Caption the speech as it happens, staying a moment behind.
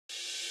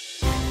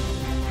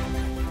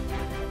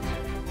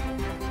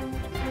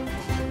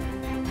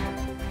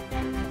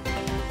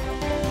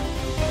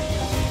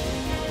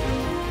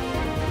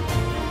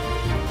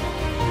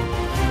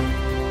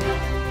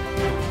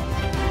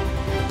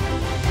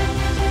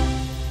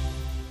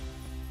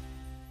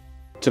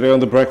Today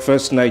on The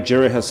Breakfast,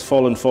 Nigeria has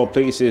fallen 4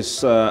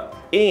 places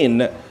in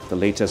the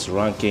latest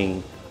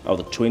ranking of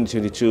the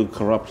 2022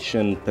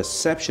 Corruption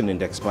Perception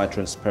Index by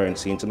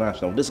Transparency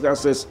International. We'll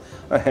discuss this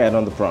ahead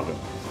on the program.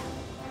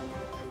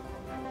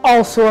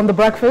 Also on The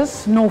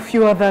Breakfast, no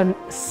fewer than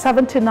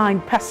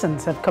 79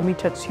 persons have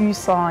committed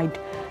suicide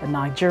in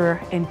Nigeria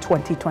in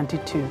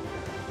 2022.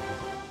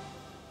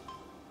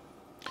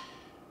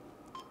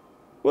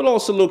 We'll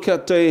also look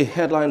at the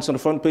headlines on the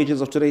front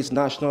pages of today's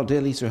national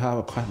dailies. We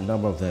have quite a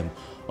number of them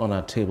on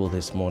our table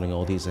this morning.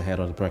 All these ahead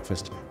on The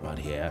Breakfast right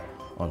here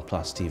on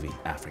Plus TV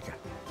Africa.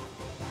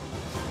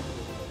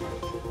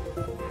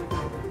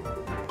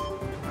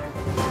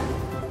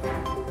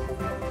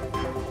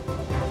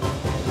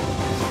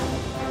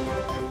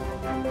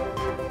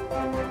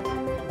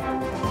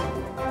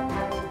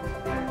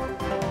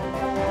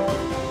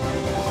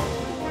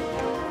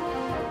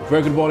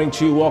 Very good morning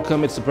to you.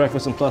 Welcome. It's The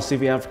Breakfast on Plus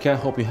TV Africa.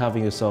 Hope you're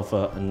having yourself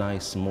a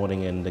nice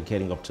morning and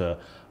getting up to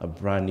a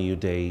brand new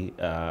day.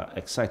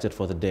 Excited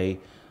for the day.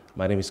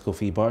 My name is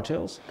Kofi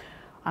Bartels.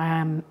 I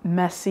am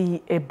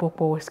Mercy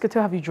Ebopo. It's good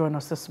to have you join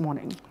us this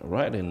morning. All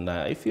right. And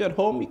if you're at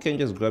home, you can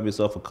just grab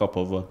yourself a cup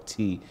of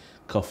tea,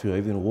 coffee, or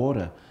even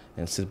water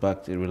and sit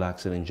back,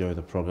 relax, and enjoy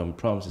the program. It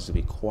promises to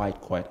be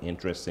quite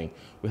interesting.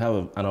 We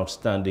have an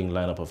outstanding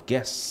lineup of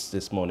guests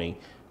this morning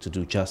to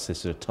do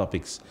justice to the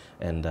topics,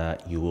 and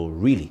you will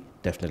really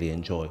definitely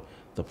enjoy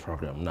the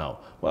program. Now,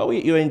 while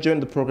you're enjoying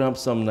the program,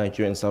 some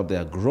Nigerians out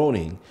there are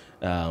groaning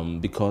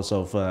because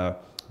of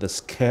the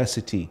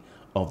scarcity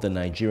of the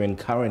Nigerian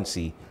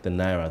currency, the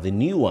Naira, the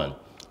new one.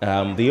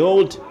 The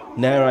old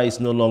Naira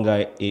is no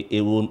longer,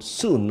 it will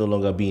soon no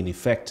longer be in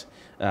effect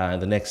in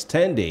the next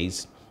 10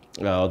 days,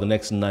 or the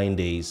next 9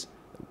 days.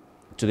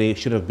 Today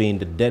should have been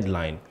the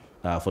deadline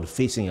for the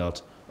phasing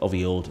out of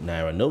the old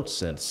Naira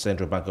notes, and the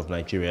Central Bank of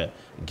Nigeria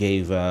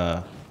gave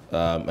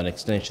an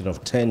extension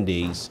of 10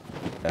 days.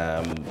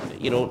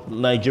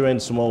 Nigerian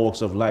small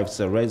walks of life,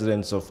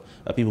 residents of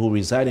people who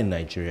reside in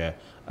Nigeria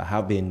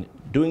have been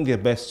doing their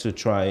best to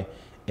try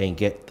and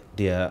get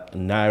their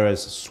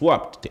Nairas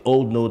swapped, the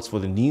old notes for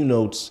the new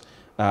notes.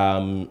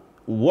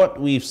 What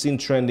we've seen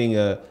trending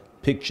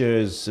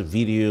pictures,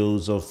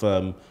 videos of,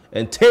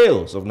 and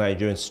tales of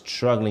Nigerians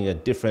struggling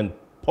at different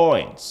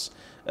points.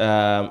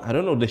 I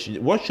don't know,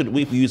 what should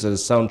we use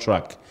as a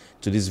soundtrack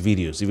to these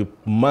videos? If we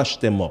mash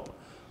them up,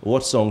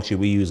 what song should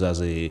we use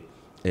as a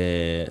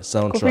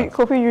soundtrack?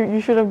 Kofi,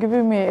 you should have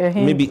given me a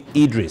hint. Maybe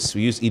Idris.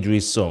 We use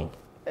Idris' song.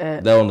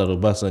 That one that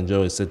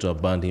Obasanjo is said to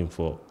have banned him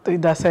for.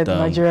 That said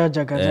Nigeria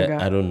Jaga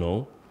Jaga. I don't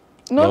know.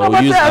 No, but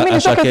I mean,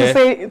 it's okay to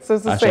say. It's to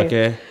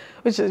say.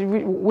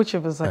 Which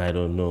of us? I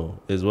don't know.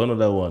 There's one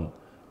other one.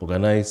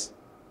 Organize.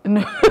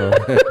 No. I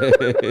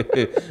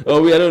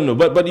don't know.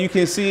 But you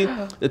can see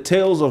the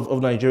tales of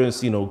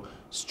Nigerians,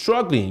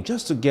 struggling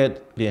just to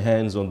get their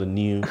hands on the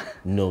new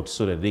note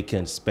so that they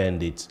can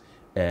spend it.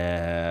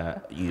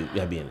 Can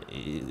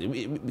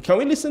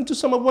we listen to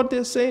some of what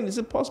they're saying? Is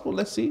it possible?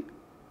 Let's see.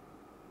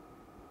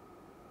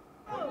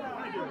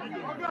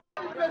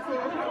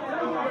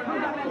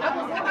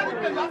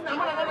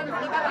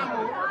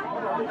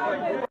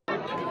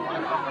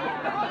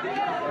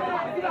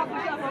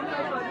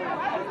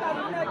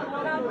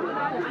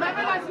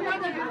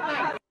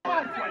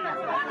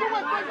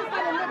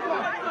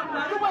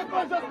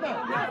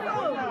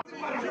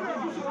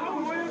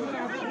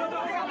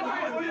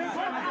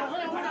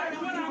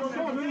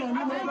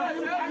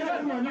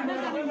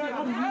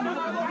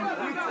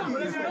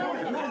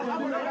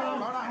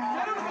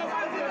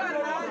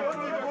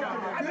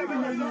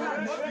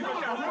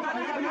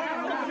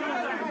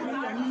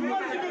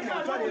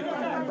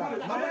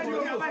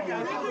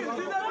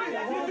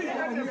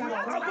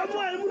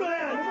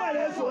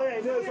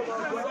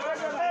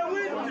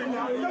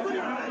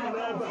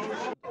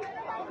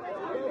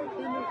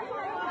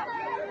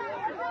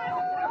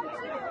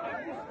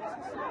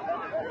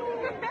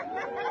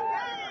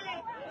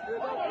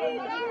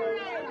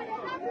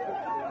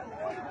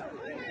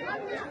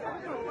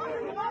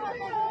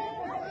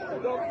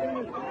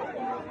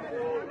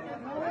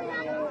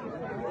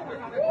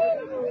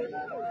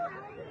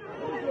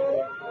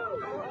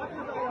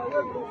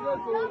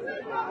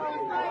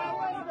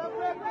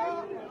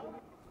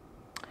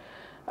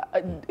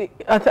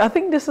 I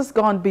think this has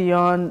gone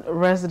beyond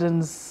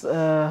residents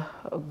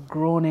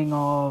groaning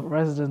or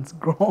residents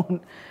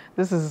groan.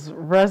 This is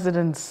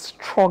residents'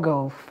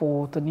 struggle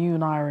for the new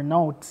Naira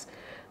notes.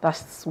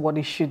 That's what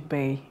it should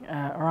be,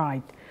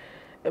 right?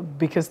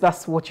 Because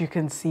that's what you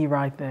can see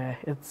right there.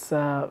 It's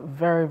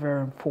very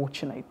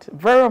unfortunate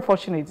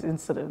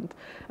incident.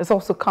 It's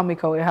also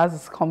comical. It has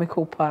its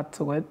comical part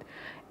to it.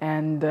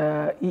 And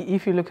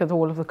if you look at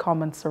all of the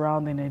comments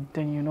surrounding it,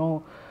 then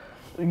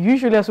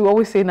usually, as we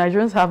always say,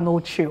 Nigerians have no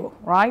chill,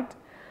 right?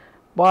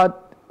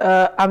 But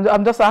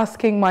I'm just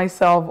asking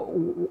myself,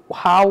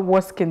 how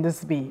worse can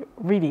this be,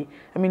 really?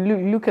 I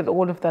mean, look at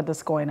all of that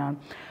that's going on.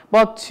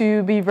 But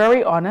to be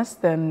very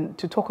honest and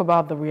to talk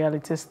about the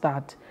realities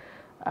that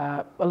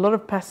a lot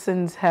of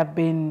persons have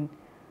been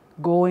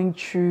going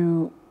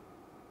through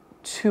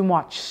too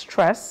much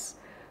stress,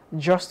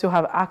 just to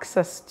have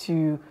access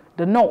to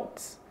the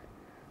notes.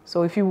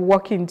 So if you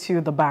walk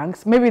into the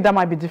banks, maybe that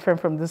might be different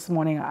from this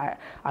morning.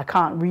 I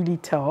can't really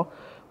tell.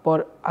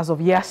 But as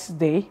of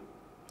yesterday,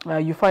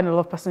 you find a lot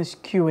of persons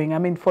queuing. I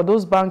mean, for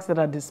those banks that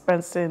are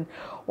dispensing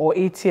or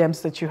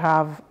ATMs that you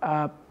have,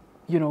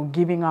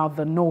 giving out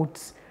the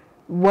notes,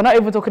 we're not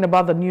even talking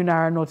about the new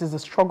Naira notes. It's a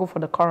struggle for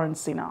the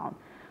currency now.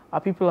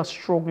 People are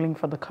struggling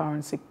for the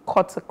currency,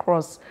 cuts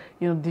across,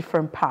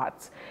 different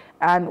parts.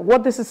 And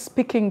what this is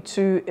speaking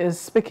to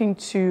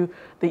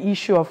the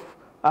issue of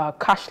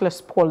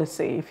cashless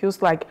policy. It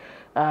feels like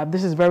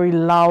this is very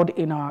loud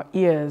in our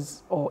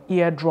ears or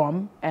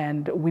eardrum,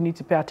 and we need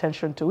to pay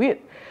attention to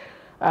it.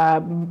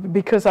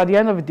 Because at the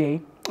end of the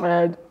day,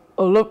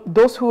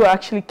 those who are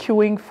actually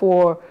queuing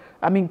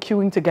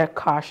to get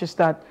cash, is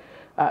that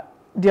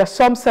there are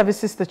some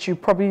services that you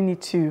probably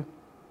need to,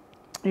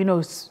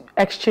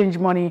 exchange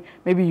money.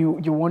 Maybe you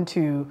want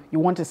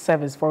a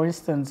service. For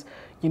instance,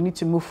 you need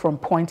to move from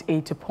point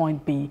A to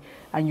point B,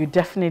 and you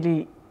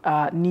definitely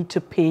need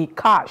to pay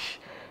cash,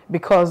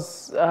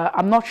 because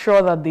I'm not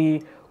sure that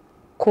the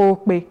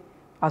kope,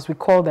 as we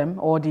call them,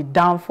 or the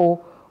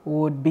downfall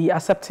would be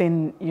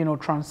accepting,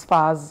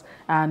 transfers,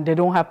 and they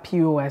don't have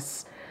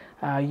POS,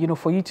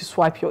 for you to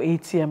swipe your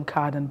ATM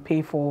card and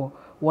pay for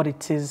what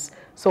it is.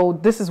 So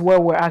this is where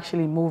we're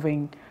actually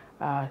moving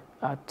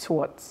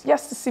towards.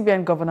 Yes, the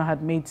CBN governor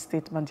had made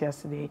statement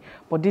yesterday,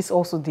 but this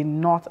also did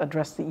not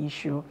address the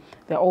issue.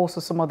 There are also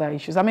some other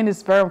issues. I mean,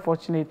 it's very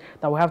unfortunate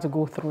that we have to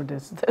go through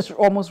this. There's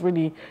almost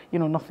really,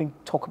 nothing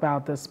to talk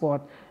about this, but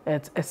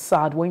it's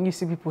sad when you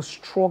see people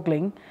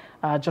struggling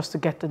just to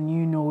get the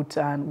new note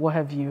and what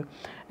have you.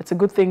 It's a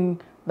good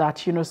thing that,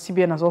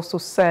 CBN has also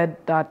said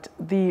that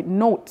the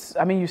notes,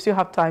 I mean, you still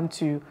have time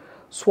to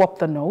swap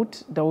the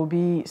note. There will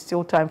be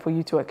still time for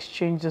you to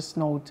exchange this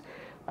note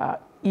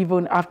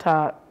even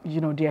after,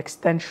 the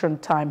extension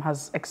time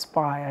has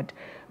expired.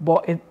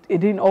 But it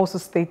didn't also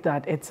state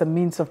that it's a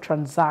means of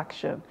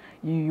transaction.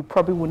 You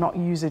probably will not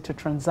use it to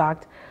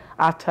transact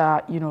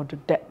after, the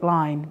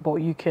deadline, but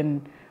you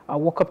can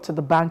walk up to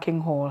the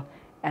banking hall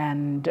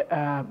and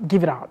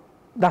give it out.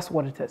 That's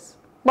what it is.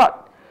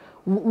 But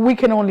we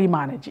can only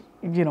manage it.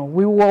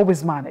 We will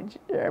always manage.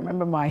 I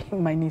remember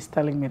my niece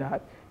telling me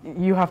that.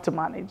 You have to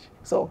manage.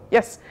 So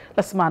yes,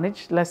 let's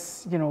manage.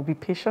 Let's, be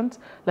patient.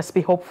 Let's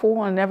be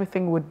hopeful, and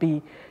everything would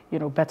be,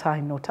 better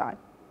in no time.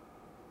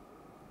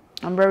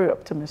 I'm very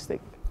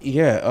optimistic.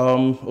 Yeah,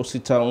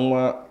 Osita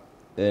Nwa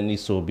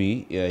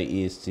Nisobi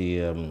is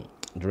the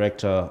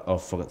director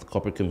of the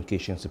Corporate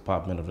Communications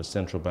Department of the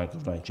Central Bank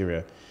of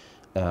Nigeria.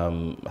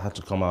 Had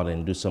to come out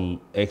and do some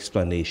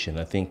explanation.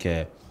 I think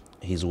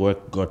his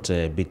work got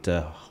a bit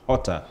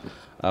hotter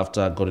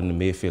after Gordon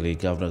Emefiele,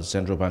 governor of the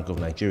Central Bank of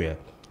Nigeria,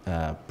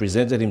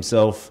 presented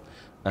himself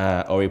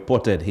or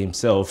reported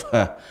himself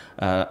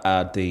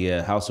at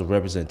the House of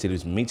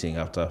Representatives meeting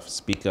after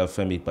Speaker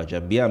Femi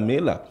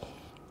Gbajabiamila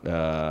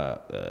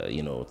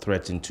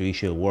threatened to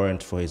issue a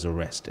warrant for his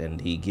arrest,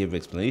 and he gave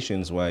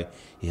explanations why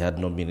he had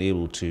not been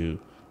able to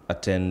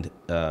attend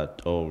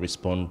or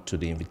respond to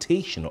the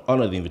invitation or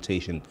honor the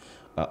invitation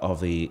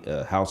of the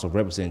House of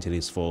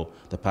Representatives for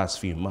the past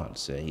few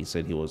months. He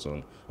said he was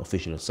on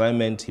official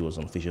assignment, he was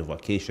on official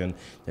vacation,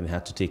 and he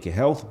had to take a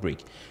health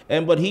break.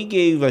 But he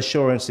gave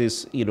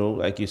assurances,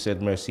 like you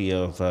said, Mercy,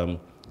 of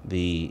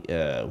the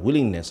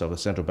willingness of the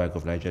Central Bank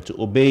of Nigeria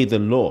to obey the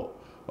law,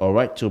 all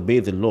right, to obey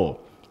the law,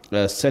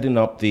 setting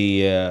up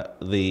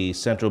the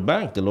central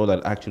bank, the law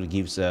that actually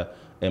gives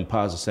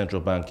empowers the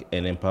central bank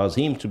and empowers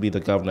him to be the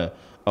governor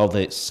of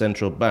the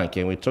central bank.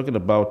 And we're talking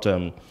about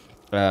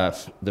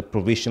the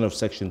provision of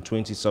Section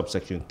 20,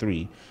 subsection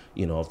 3,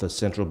 of the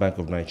Central Bank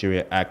of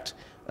Nigeria Act,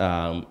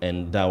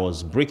 and that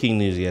was breaking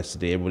news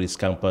yesterday. Everybody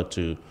scampered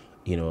to,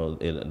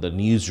 the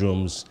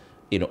newsrooms,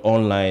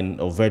 online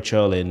or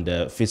virtual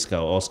and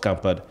physical, all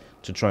scampered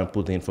to try and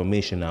put the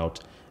information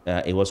out.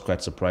 It was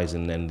quite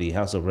surprising, and the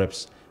House of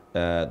Reps,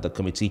 the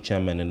committee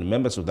chairman and the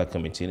members of that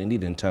committee, and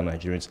indeed the entire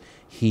Nigerians,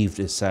 heaved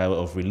a sigh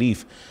of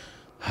relief.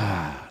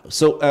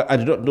 So I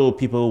do not know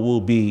people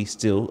will be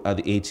still at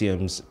the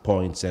ATMs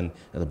points and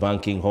the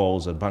banking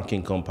halls and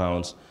banking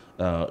compounds,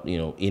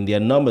 in their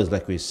numbers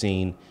like we're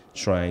seeing,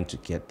 trying to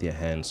get their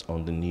hands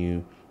on the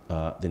new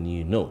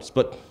notes.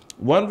 But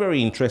one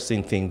very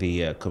interesting thing,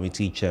 the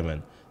committee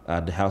chairman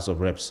at the House of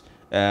Reps,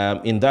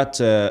 in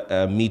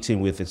that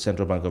meeting with the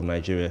Central Bank of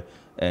Nigeria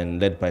and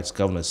led by its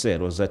governor,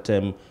 said was that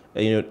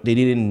they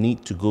didn't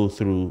need to go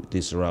through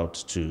this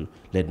route to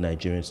let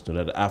Nigerians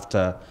know that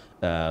after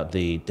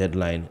the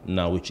deadline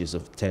now, which is the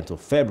 10th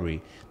of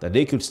February, that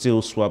they could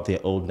still swap their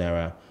old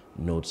Naira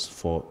notes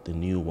for the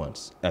new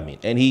ones.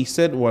 And he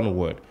said one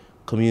word: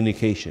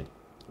 communication.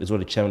 Is what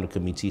the chairman of the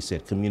committee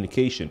said,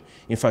 communication.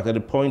 In fact, at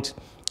the point,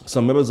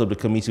 some members of the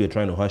committee were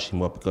trying to hush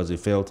him up because they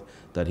felt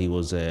that he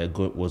was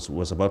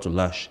about to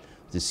lash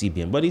the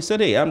CBN. But he said,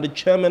 hey, I'm the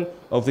chairman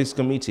of this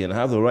committee and I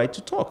have the right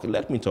to talk.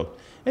 Let me talk.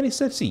 And he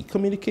said, see,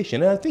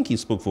 communication. And I think he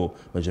spoke for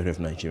majority of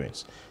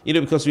Nigerians.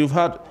 Because we've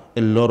had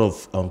a lot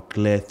of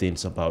unclear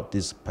things about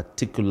this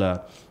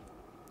particular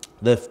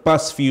the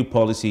past few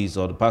policies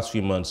or the past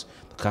few months,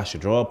 the cash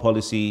withdrawal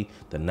policy,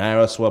 the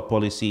Naira swap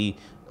policy,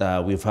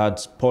 we've had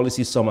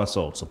policy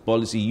somersaults, or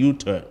policy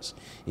U-turns,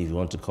 if you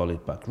want to call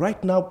it back.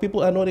 Right now,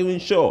 people are not even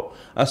sure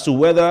as to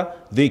whether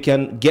they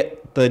can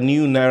get the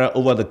new Naira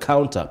over the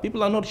counter.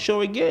 People are not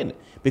sure again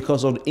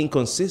because of the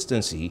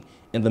inconsistency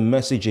in the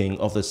messaging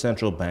of the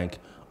Central Bank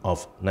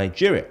of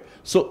Nigeria.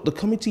 So the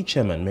committee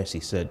chairman,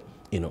 Mercy, said,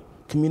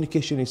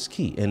 communication is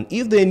key. And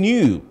if they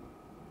knew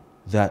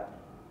that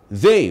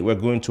they were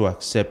going to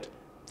accept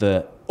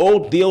the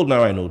old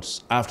Naira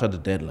notes after the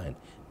deadline,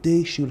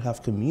 they should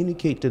have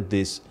communicated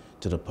this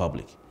to the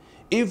public.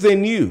 If they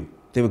knew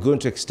they were going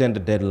to extend the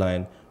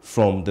deadline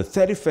from the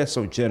 31st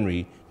of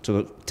January to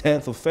the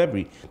 10th of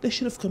February, they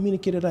should have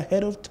communicated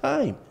ahead of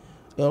time,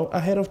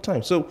 ahead of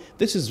time. So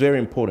this is very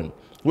important.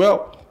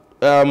 Well,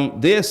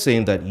 they are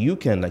saying that you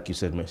can, like you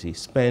said, Mercy,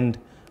 spend,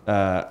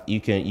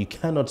 you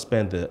cannot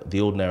spend the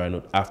old Naira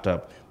note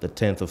after the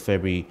 10th of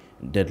February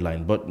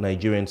deadline, but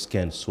Nigerians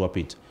can swap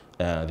it,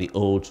 the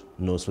old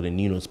notes for the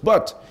new notes.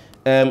 But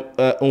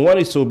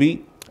Nwani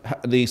Sobi,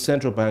 the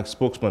central bank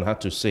spokesman, had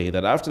to say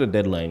that after the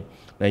deadline,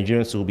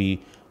 Nigerians will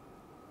be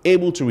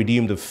able to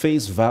redeem the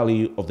face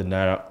value of the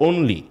Naira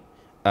only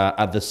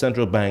at the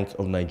Central Bank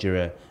of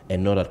Nigeria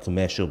and not at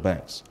commercial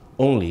banks.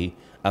 Only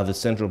at the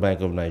Central Bank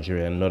of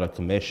Nigeria and not at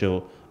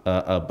commercial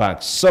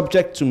banks,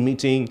 subject to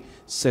meeting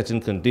certain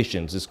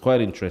conditions. It's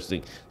quite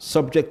interesting.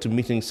 Subject to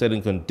meeting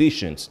certain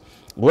conditions.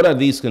 What are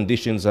these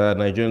conditions?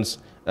 Nigerians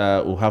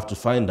will have to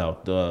find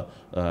out,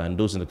 and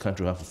those in the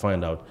country will have to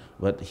find out.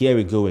 But here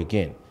we go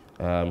again.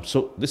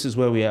 So this is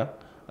where we are.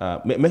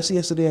 Mercy,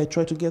 yesterday I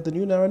tried to get the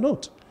new Naira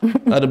note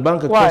at the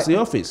bank across the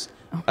office.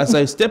 As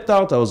I stepped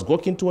out, I was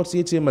walking towards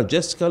the ATM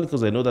majestically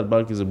because I know that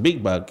bank is a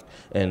big bank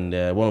and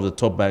one of the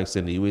top banks,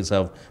 and they always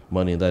have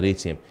money in that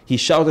ATM. He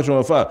shouted from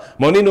afar,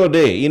 "Money no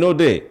day, you know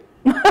day."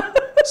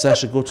 So I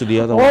should go to the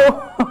other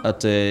one.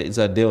 It's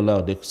at Dale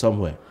Loud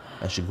somewhere.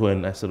 I should go,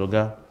 and I said,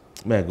 "Oga,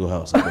 may I go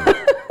house?" I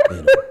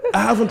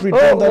haven't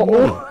returned that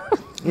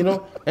money.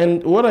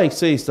 And what I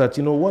say is that,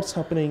 what's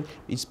happening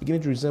is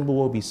beginning to resemble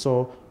what we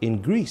saw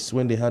in Greece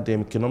when they had the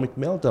economic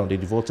meltdown. They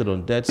defaulted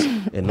on debts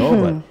and all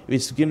that.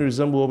 It's beginning to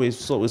resemble what we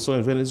saw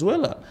in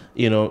Venezuela.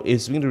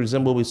 It's beginning to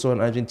resemble what we saw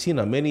in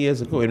Argentina many years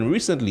ago, and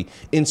recently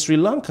in Sri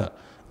Lanka.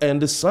 And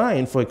the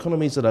sign for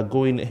economies that are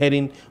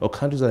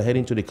countries that are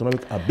heading to the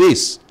economic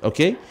abyss,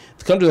 okay?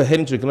 The countries that are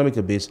heading to the economic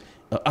abyss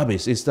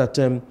is that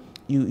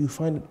you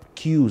find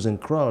queues and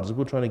crowds,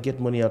 people trying to get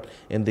money out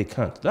and they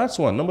can't. That's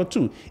one. Number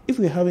two, if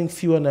we're having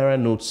fewer Naira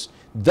notes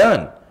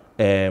than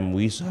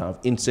we used to have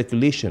in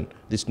circulation,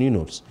 these new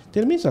notes,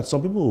 then it means that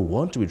some people who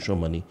want to withdraw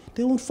money,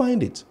 they won't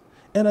find it.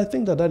 And I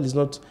think that is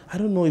not, I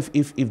don't know if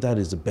that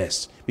is the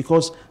best,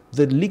 because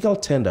the legal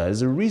tender is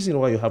the reason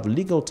why you have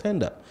legal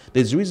tender.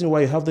 There's a reason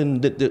why you have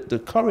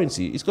the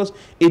currency. It's because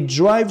it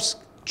drives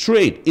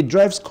trade, it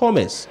drives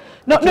commerce.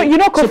 No,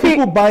 so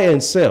people buy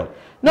and sell.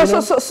 No,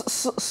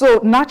 so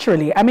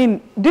naturally, I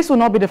mean, this will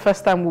not be the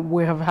first time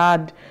we have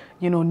had,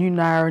 new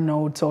Naira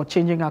notes or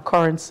changing our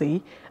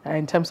currency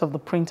in terms of the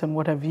print and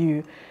what have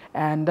you,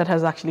 and that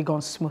has actually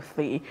gone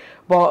smoothly.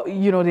 But,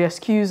 the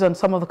excuse and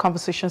some of the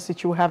conversations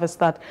that you have is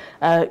that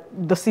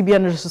the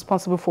CBN is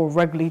responsible for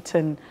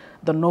regulating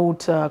the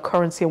note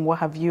currency and what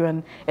have you,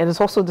 and it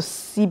is also the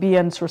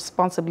CBN's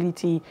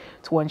responsibility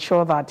to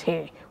ensure that,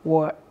 hey,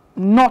 we're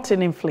not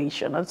in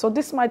inflation. And so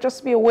this might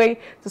just be a way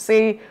to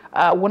say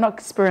we're not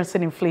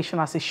experiencing inflation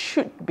as it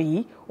should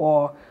be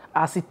or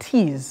as it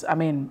is. I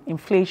mean,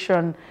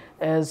 inflation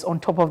is on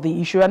top of the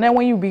issue. And then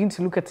when you begin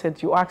to look at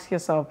it, you ask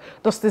yourself,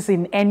 does this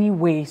in any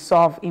way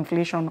solve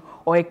inflation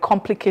or it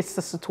complicates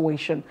the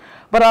situation?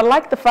 But I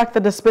like the fact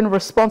that there's been a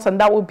response, and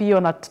that will be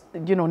on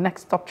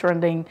next top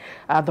trending,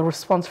 the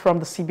response from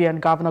the CBN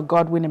Governor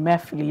Godwin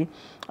Emefiele.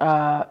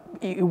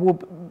 It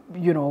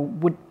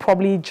would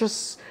probably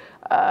just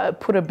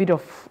put a bit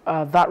of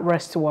that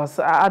rest to us.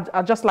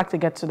 I'd just like to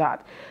get to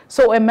that.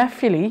 So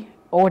Emefiele,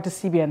 or the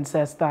CBN,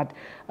 says that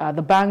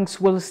the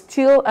banks will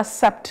still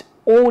accept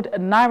old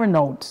Naira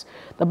notes.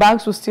 The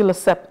banks will still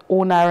accept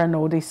old Naira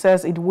notes. He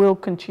says it will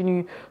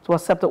continue to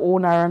accept the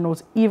old Naira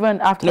notes even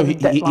after the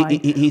deadline.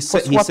 He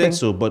said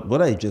so, but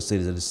what I just said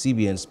is that the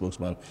CBN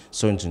spokesman,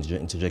 sorry to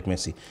interject,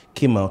 Mercy,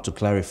 came out to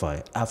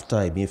clarify after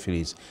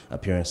Emefiele's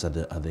appearance at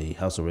the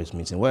House of Reps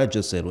meeting. What I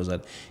just said was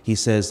that he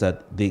says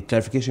that the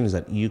clarification is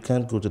that you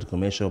can't go to the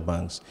commercial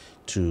banks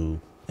to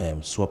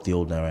swap the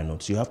old Naira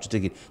notes. You have to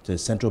take it to the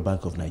Central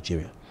Bank of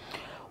Nigeria.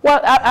 Well,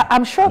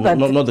 I'm sure that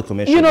not the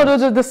commercial.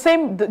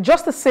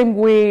 Just the same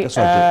way.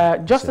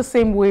 The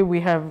same way we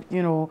have.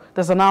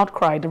 There's an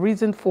outcry. The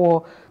reason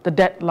for the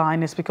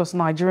deadline is because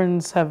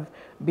Nigerians have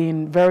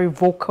been very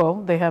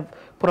vocal. They have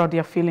put out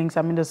their feelings.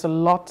 I mean, there's a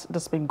lot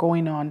that's been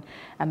going on,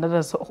 and that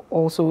is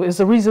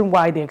the reason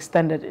why they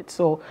extended it.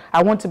 So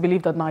I want to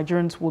believe that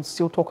Nigerians will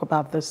still talk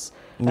about this.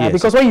 Yes.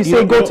 Because when you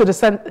say go to the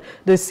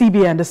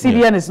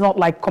CBN is not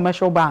like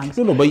commercial banks.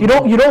 No, but you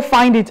don't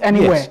find it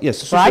anywhere.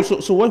 Yes. Right?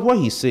 So what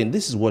he's saying,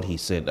 this is what he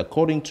said,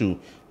 according to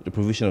the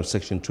provision of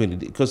Section 20,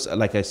 because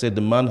like I said,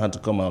 the man had to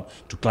come out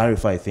to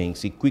clarify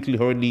things. He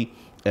hurriedly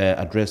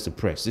addressed the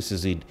press. This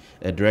is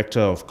a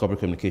director of corporate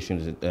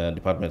communications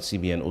department,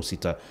 CBN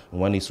Osita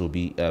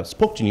Nwanisobi,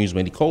 spoke to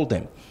newsmen. He called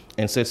them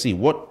and said, see,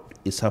 what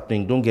is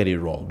happening, don't get it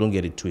wrong, don't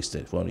get it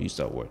twisted, if I want to use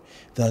that word,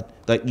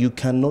 that you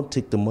cannot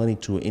take the money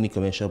to any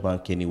commercial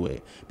bank anywhere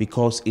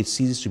because it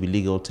ceases to be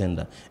legal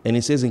tender. And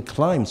it says in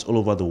climes all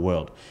over the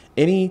world,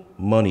 any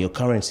money or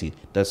currency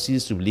that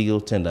ceases to be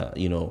legal tender,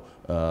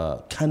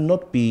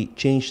 cannot be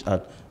changed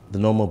at the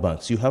normal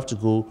banks. You have to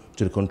go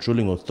to the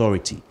controlling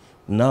authority.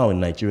 Now, in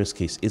Nigeria's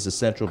case, it's the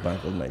central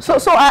bank of Nigeria.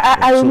 So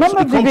I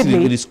remember it comes vividly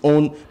with its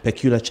own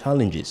peculiar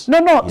challenges.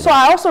 No. So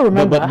I also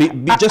remember.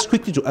 But just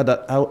quickly to add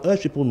that, I would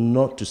urge people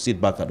not to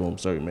sit back at home.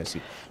 Sorry,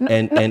 Mercy,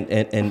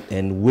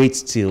 and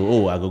wait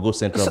till I go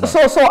central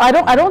bank. So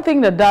I don't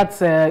think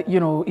that's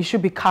it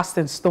should be cast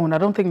in stone. I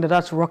don't think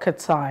that's rocket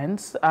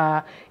science.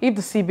 If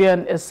the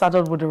CBN is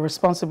saddled with the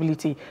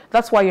responsibility,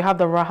 that's why you have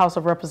the House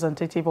of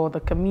Representatives or the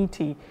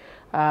committee.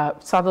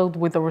 Saddled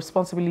with the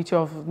responsibility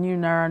of new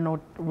Naira note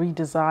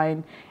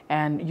redesign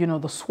and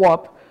the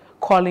swap,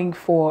 calling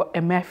for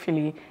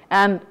Emefiele,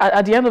 and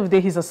at the end of the day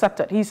he's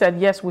accepted. He said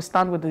yes, we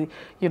stand with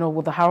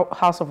the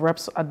House of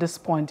Reps at this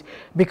point,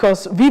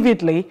 because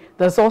vividly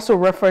there's also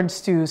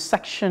reference to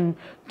section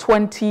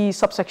 20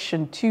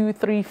 subsection 2,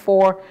 3,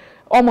 4,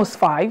 almost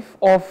 5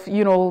 of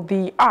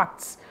the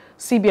acts,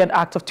 CBN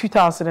Act of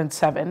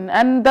 2007,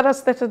 and that has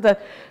stated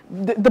that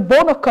the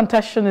bone of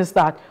contention is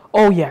that,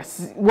 oh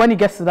yes, when it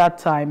gets to that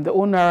time, the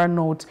owner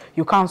note,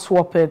 you can't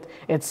swap it,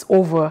 it's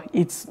over,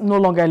 it's no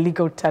longer a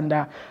legal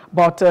tender.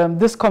 But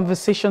these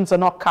conversations are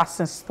not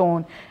cast in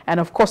stone. And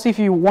of course, if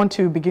you want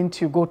to begin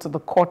to go to the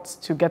courts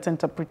to get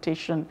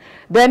interpretation,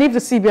 then if the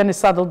CBN is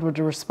saddled with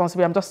the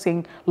responsibility, I'm just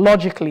saying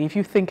logically, if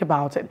you think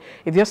about it,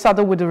 if they're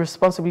saddled with the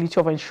responsibility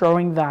of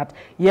ensuring that,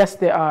 yes,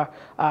 they are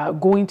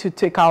going to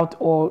take out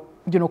or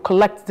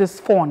collect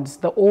these funds,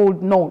 the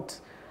old note,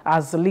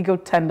 as a legal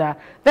tender,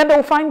 then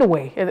they'll find a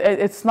way.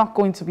 It's not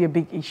going to be a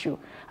big issue.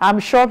 I'm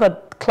sure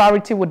that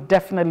clarity would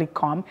definitely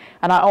come,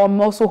 and I'm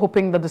also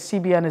hoping that the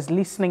CBN is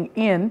listening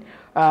in.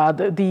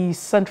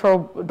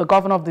 The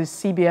governor of the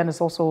CBN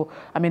is also,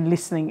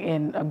 listening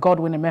in,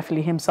 Godwin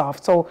Emefiele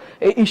himself. So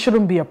it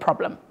shouldn't be a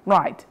problem,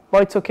 right?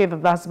 But it's okay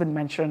that that's been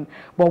mentioned,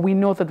 but we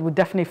know that we'll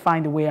definitely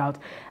find a way out.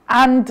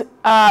 And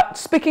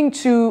speaking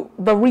to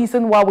the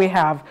reason why we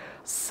have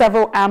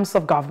several arms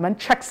of government,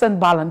 checks and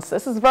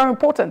balances is very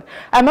important.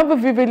 I remember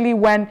vividly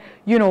when,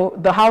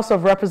 the House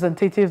of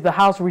Representatives, the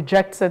House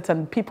rejects it,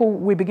 and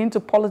we begin to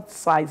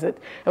politicize it,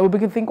 and we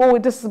begin to think, oh,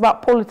 this is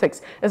about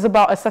politics. It's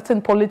about a certain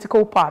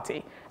political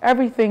party.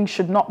 Everything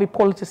should not be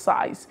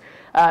politicized.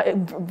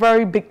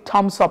 Very big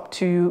thumbs up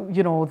to,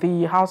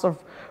 the House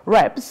of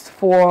Reps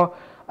for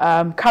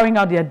carrying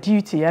out their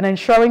duty and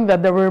ensuring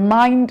that they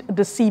remind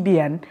the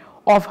CBN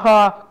of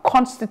her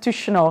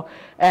constitutional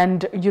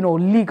and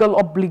legal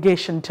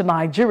obligation to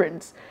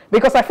Nigerians,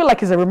 because I feel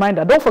like it's a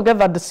reminder. Don't forget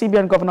that the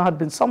CBN governor had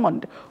been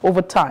summoned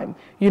over time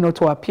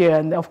to appear,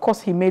 and of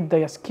course he made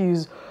the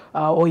excuse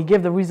or he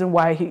gave the reason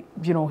why he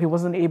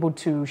wasn't able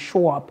to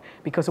show up,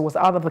 because he was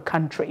out of the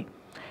country.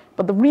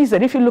 But the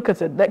reason, if you look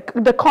at it,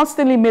 they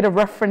constantly made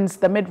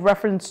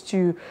reference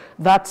to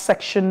that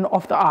section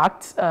of the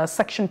Act,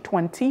 section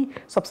 20,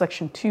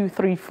 subsection 2,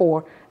 3,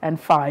 4, and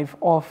 5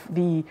 of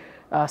the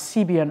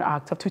CBN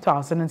Act of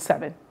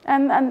 2007.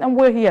 And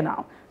we're here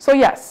now. So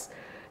yes,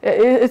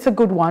 it's a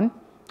good one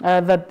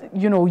that,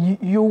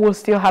 you will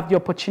still have the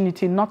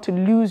opportunity not to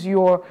lose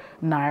your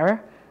Naira.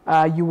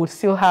 You will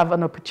still have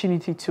an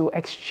opportunity to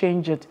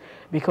exchange it,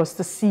 because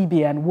the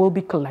CBN will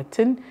be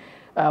collecting.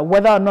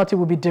 Whether or not it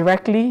will be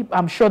directly,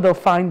 I'm sure they'll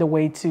find a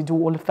way to do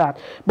all of that.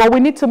 But we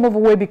need to move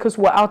away because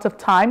we're out of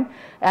time,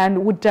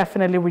 and we'll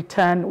definitely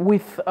return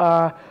with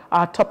our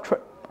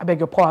top, I beg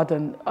your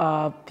pardon,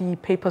 the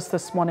papers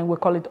this morning. We'll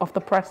call it Off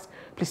the Press.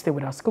 Please stay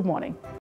with us. Good morning.